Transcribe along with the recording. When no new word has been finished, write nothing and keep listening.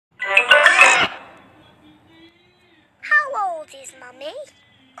is, Mummy?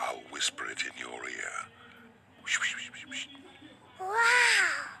 I'll whisper it in your ear. Wow,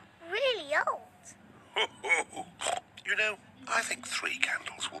 really old. You know, I think 3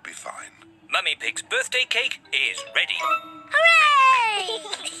 candles will be fine. Mummy Pig's birthday cake is ready. Hooray!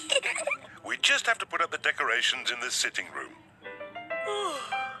 We just have to put up the decorations in the sitting room.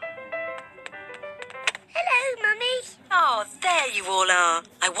 Hello, Mummy. Oh, there you all are.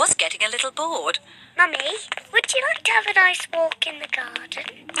 I was getting a little bored. Mummy, would you like to have a nice walk in the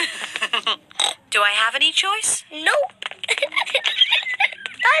garden? Do I have any choice? Nope.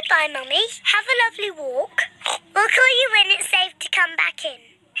 Bye-bye, Mummy. Have a lovely walk. We'll call you when it's safe to come back in.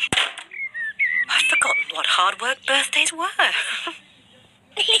 I'd forgotten what hard work birthdays were.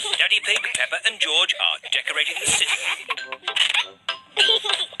 Daddy Pig, Peppa and George are decorating the sitting room.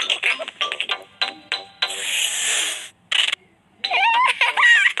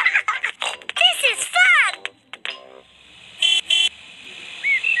 This is fun!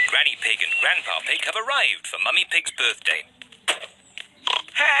 Granny Pig and Grandpa Pig have arrived for Mummy Pig's birthday.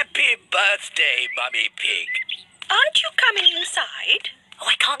 Happy birthday, Mummy Pig. Aren't you coming inside? Oh,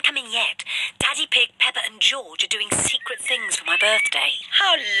 I can't come in yet. Daddy Pig, Peppa and George are doing secret things for my birthday.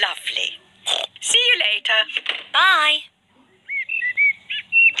 How lovely. See you later. Bye.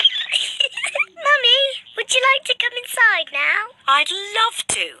 Mummy, would you like to come inside now? I'd love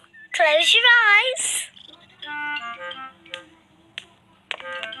to. Close your eyes.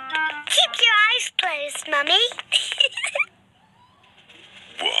 Keep your eyes closed, Mummy.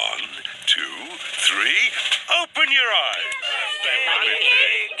 1, 2, 3. Open your eyes. Mummy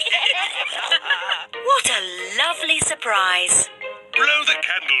Pig. What a lovely surprise. Blow the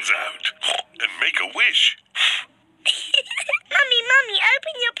candles out and make a wish. Mummy,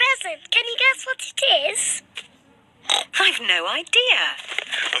 open your present. Can you guess what it is? I've no idea.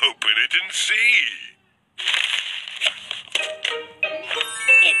 Open it and see.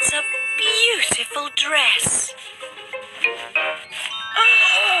 It's a beautiful dress.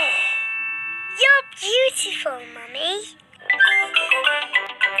 Oh, you're beautiful, Mummy.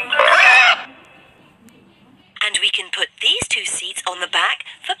 And we can put these 2 seats on the back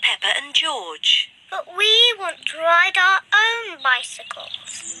for Peppa and George. But we want to ride our own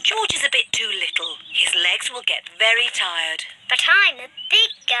bicycles. George is a bit too little. His legs will get very tired. But I'm a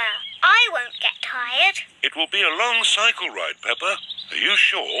big girl. I won't get tired. It will be a long cycle ride, Peppa. Are you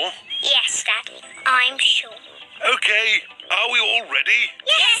sure? Yes, Daddy, I'm sure. Okay, are we all ready?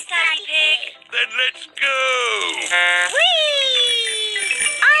 Yes, Daddy Pig. Then let's go! Whee!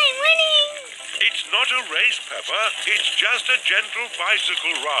 I'm winning. It's not a race, Peppa. It's just a gentle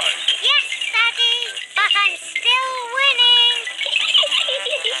bicycle ride. Yes, Daddy, but I'm still winning.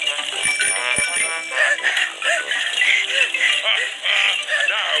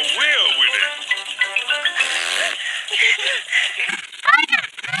 Now we're winning. I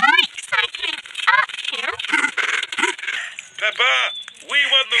don't like cycling uphill. Peppa, we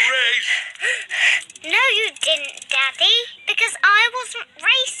won the race. No, you didn't, Daddy, because I wasn't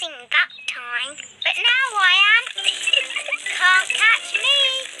racing that time. But now I am. Can't catch me.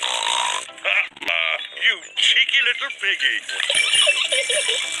 You cheeky little piggy.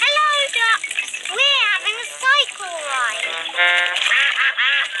 Hello, ducks. We're having a cycle ride.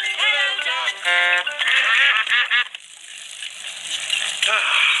 Hello, ducks.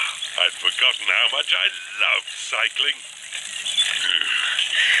 I'd forgotten how much I love cycling.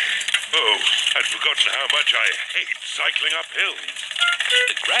 Oh, I'd forgotten how much I hate cycling up hills.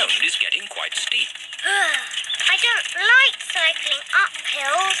 The ground is getting quite steep. I don't like cycling up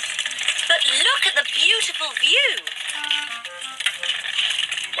hills. But look at the beautiful view.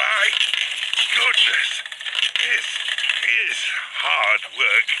 My goodness, this is hard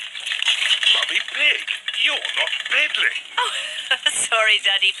work. Mummy Pig, you're not pedaling. Oh, sorry,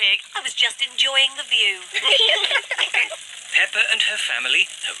 Daddy Pig. I was just enjoying the view. Peppa and her family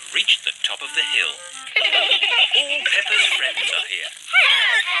have reached the top of the hill. All Peppa's friends are here.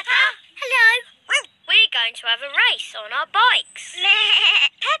 Hello, Peppa. Hello. We're going to have a race on our bikes.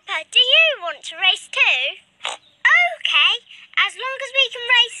 Peppa, do you want to race too? Okay, as long as we can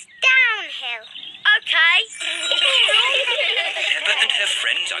race downhill. Okay. Peppa and her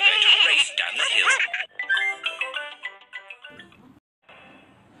friends are going to race down the hill.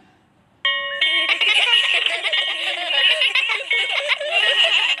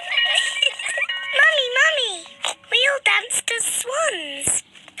 Mummy, we all danced as swans.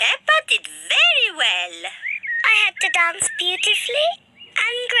 Peppa did very well. I had to dance beautifully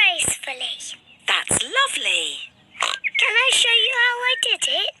and gracefully. That's lovely. Can I show you how I did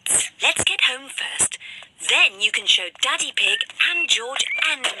it? Let's get home first. Then you can show Daddy Pig and George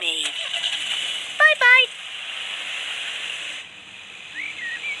and me. Bye-bye.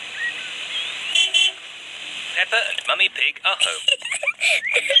 Peppa and Mummy Pig are home.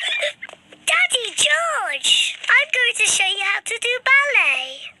 Daddy George, I'm going to show you how to do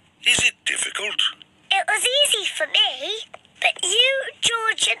ballet. Is it difficult? It was easy for me, but you,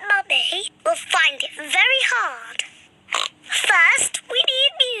 George and Mummy will find it very hard. First, we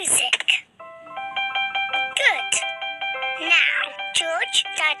need music. Good. Now, George,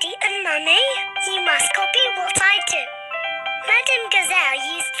 Daddy and Mummy, you must copy what I do. Madame Gazelle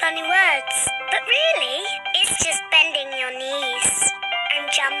used funny words, but really, it's just bending your knees and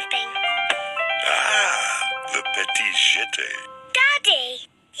jumping. Ah, the petit jeté. Daddy,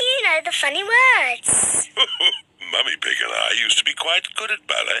 you know the funny words. Mummy Pig and I used to be quite good at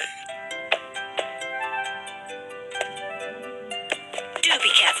ballet. Do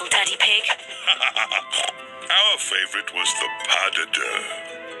be careful, Daddy Pig. Our favourite was the pas de deux.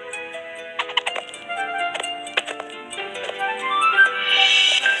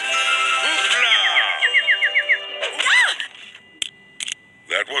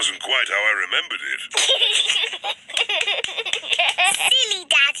 That wasn't quite how I remembered it. Silly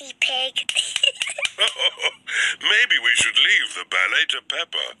Daddy Pig. Maybe we should leave the ballet to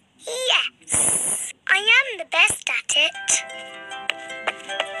Peppa. Yes, I am the best at it.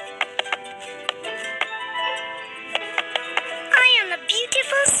 I am a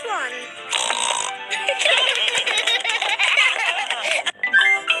beautiful swan.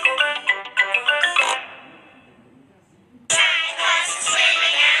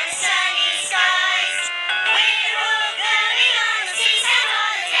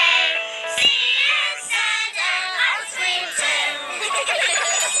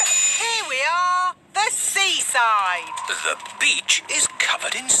 Here we are, the seaside. The beach is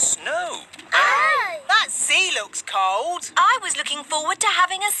covered in snow. Oh! That sea looks cold. I was looking forward to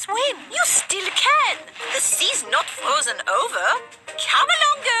having a swim. You still can. The sea's not frozen over. Come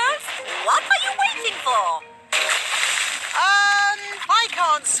along, girls. What are you waiting for? I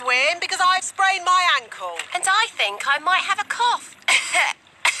can't swim because I've sprained my ankle. And I think I might have a cough.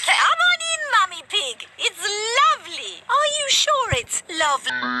 Come on in, Mummy Pig. It's lovely. Are you sure it's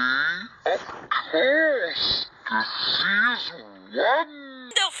lovely? Of course. The sea's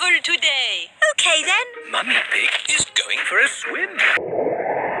Wonderful today. Okay, then. Mummy Pig is going for a swim.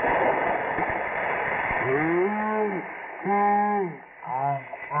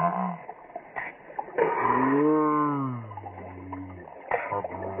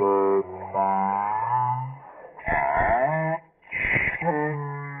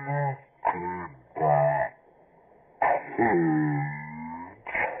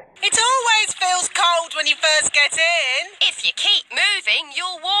 It always feels cold when you first get in. If you keep moving,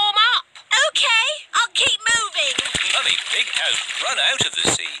 you'll warm up. Okay, I'll keep moving. Mummy Pig has run out of the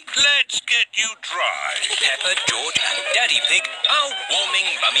sea. Let's get you dry. Peppa, George and Daddy Pig are warming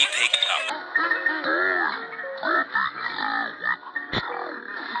Mummy Pig up.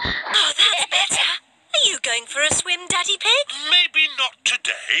 Oh, that's better. Are you going for a swim, Daddy Pig? Maybe not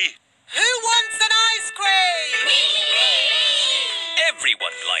today. Who wants an ice cream?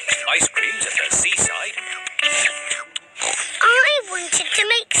 Everyone likes ice creams at the seaside. I wanted to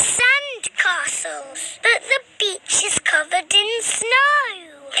make sand castles, but the beach is covered in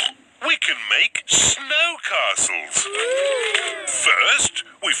snow. We can make snow castles. First,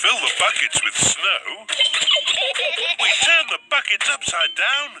 we fill the buckets with snow. We turn the buckets upside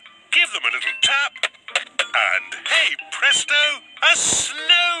down, give them a little tap, and hey presto, a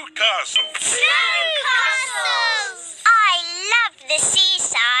snow castle. Snow castles! I love the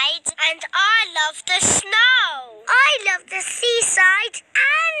seaside. And I love the snow. I love the seaside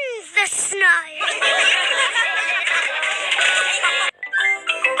and the snow.